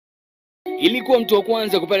Ili kuwa mtu wa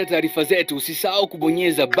kwanza kupata taarifa zetu, usisahau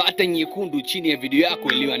kubonyeza button nyekundu chini ya video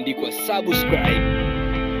yako iliyoandikwa subscribe.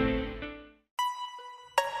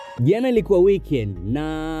 Jana ilikuwa weekend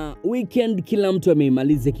na weekend kila mtu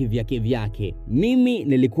ameimaliza kivyake. Mimi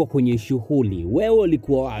nilikuwa kwenye shughuli, wewe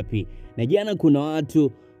ulikuwa wapi? Na jana kuna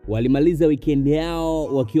watu walimaliza weekend yao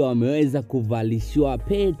wakiwa wameweza kuvalishwa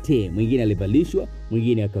pete. Mwingine alivalishwa,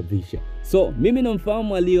 mwingine akavisha. So mimi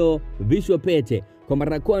namfahamu aliyovishwa pete. Kwa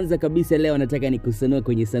mara kwanza kabisa leo nataka nikusanue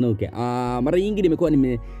kwenye sanuke. Mara nyingi nimekuwa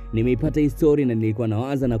nimeipata hii story na nilikuwa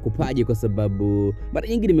nawaza na kupaje, kwa sababu mara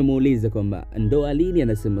nyingi nimemuuliza kwamba ndoa lini,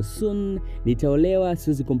 anasema soon, nitaolewa,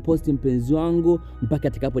 siwezi kumposti mpenzi wangu mpaka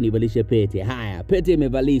atakaponivalisha pete. Haya, pete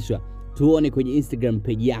imevalishwa. Tuone kwenye Instagram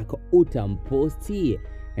page yako, utamposti?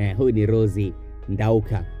 Huyu ni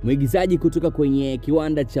Ndauka, mwigizaji kutoka kwenye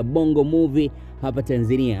kiwanda cha Bongo Movie hapa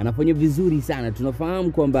Tanzania. Anafanya vizuri sana.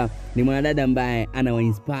 Tunafahamu kwamba ni mwanadada ambaye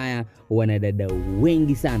anawainspire wanadada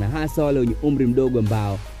wengi sana, hasa wale wenye umri mdogo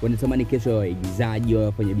ambao wanatamani kesho waigizaji,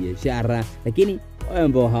 wafanya biashara, lakini wale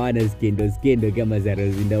ambao hawana skendo kama za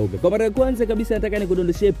Ndauka. Kwa mara ya kwanza kabisa nataka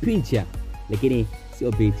nikudondoshie picha, lakini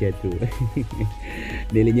sio picha tu.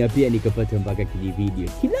 Nilinyapia nikapata mpaka kijivideo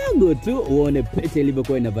kidogo tu uone pete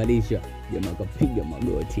ilivyokuwa inavalishwa. Jamaa kapiga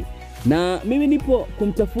magoti. Na mimi nipo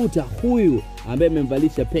kumtafuta huyu ambaye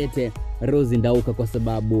amemvalisha pete Ndauka, kwa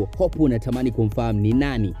sababu hope unatamani kumfahamu ni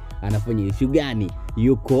nani, anafanya issue gani,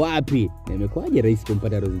 yuko wapi, na imekwaje rahisi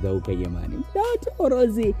kumpata Ndauka jamani.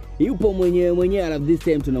 Mtoto yupo mwenyewe alafu this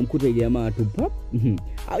time tunamkuta jamaa tu pop.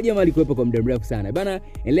 Au jamaa alikuwepo kwa muda mrefu sana. Bana,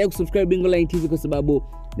 endelea kusubscribe Bingo Line TV kwa sababu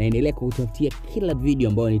naendelea kukutafutia kila video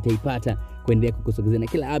ambayo nitaipata, kuendelea kukusogezea na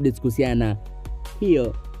kila updates kuhusiana na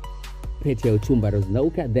hiyo pete ya Uchumba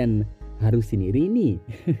Ndauka. Then harusi ni lini?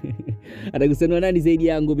 Atakusanua nani zaidi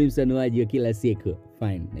yangu, mimi msanuaji wa kila siku.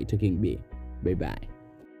 Fine, naitwa King B. Bye bye.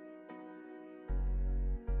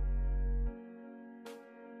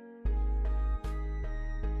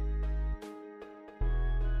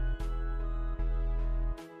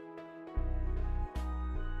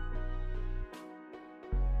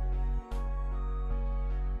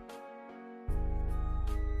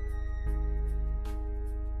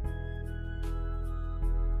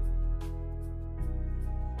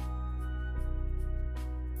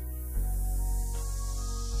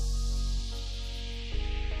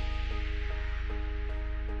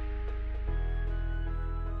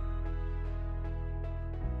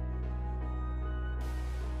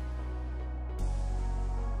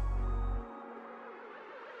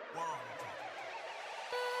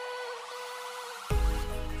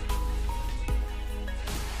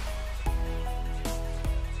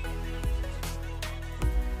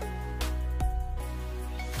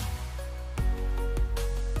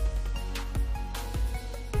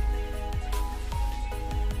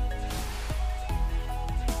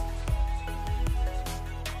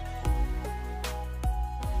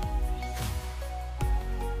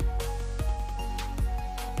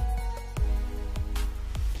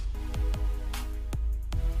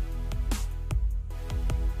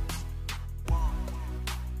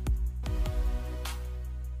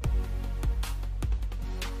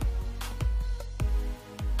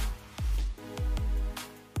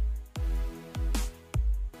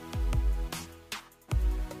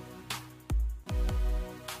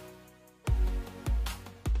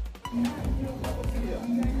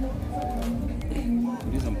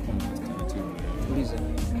 Tuliza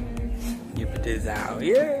Kapendeza.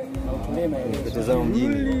 Kapendeza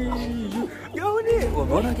mjini. Gauni,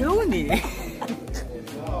 umeona gauni?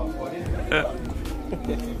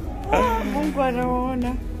 Mungu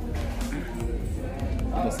anaona.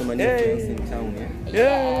 Unasema nini? Town,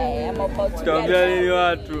 Yeah, I'm about to Tuambia nini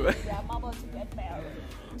watu?